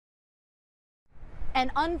An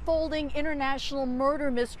unfolding international murder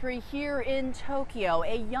mystery here in Tokyo.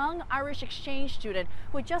 A young Irish exchange student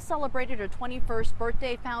who had just celebrated her 21st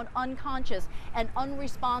birthday found unconscious and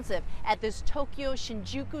unresponsive at this Tokyo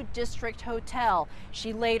Shinjuku District hotel.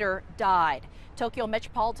 She later died. Tokyo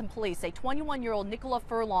Metropolitan Police say 21-year-old Nicola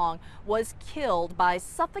Furlong was killed by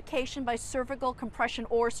suffocation by cervical compression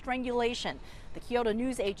or strangulation. The Kyoto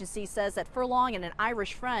News Agency says that Furlong and an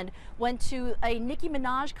Irish friend went to a Nicki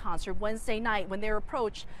Minaj concert Wednesday night when they were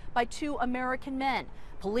approached by two American men.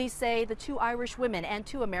 Police say the two Irish women and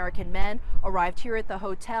two American men arrived here at the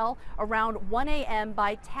hotel around 1 a.m.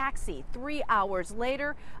 by taxi. 3 hours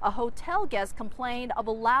later, a hotel guest complained of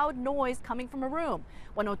a loud noise coming from a room.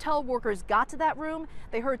 When hotel workers got to that room,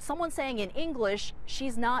 they heard someone saying in English,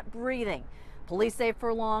 "She's not breathing." Police say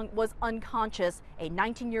Furlong was unconscious, a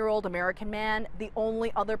 19-year-old American man, the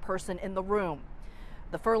only other person in the room.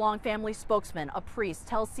 The Furlong family spokesman, a priest,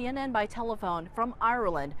 tells CNN by telephone from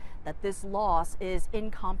Ireland that this loss is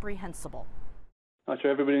incomprehensible. I'm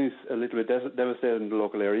sure everybody's a little bit devastated in the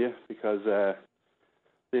local area because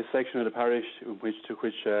this section of the parish to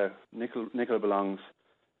which Nicola belongs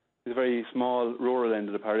is a very small rural end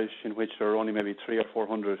of the parish in which there are only maybe 300 or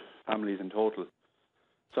 400 families in total.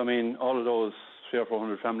 So, I mean, all of those 300 or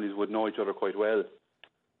 400 families would know each other quite well.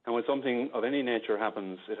 And when something of any nature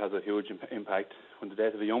happens, it has a huge impact. When the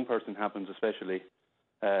death of a young person happens especially,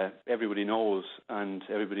 everybody knows and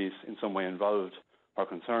everybody's in some way involved or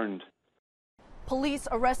concerned. Police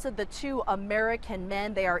arrested the two American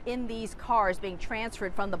men. They are in these cars being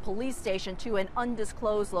transferred from the police station to an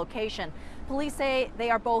undisclosed location. Police say they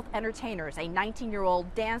are both entertainers. A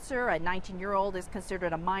 19-year-old dancer, a 19-year-old is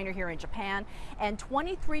considered a minor here in Japan, and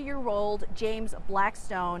 23-year-old James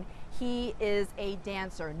Blackstone, he is a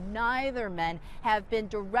dancer. Neither men have been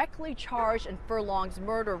directly charged in Furlong's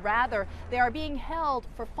murder. Rather, they are being held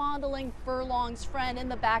for fondling Furlong's friend in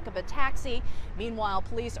the back of a taxi. Meanwhile,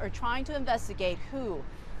 police are trying to investigate who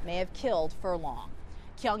may have killed Furlong.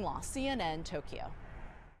 Kyung-la, CNN, Tokyo.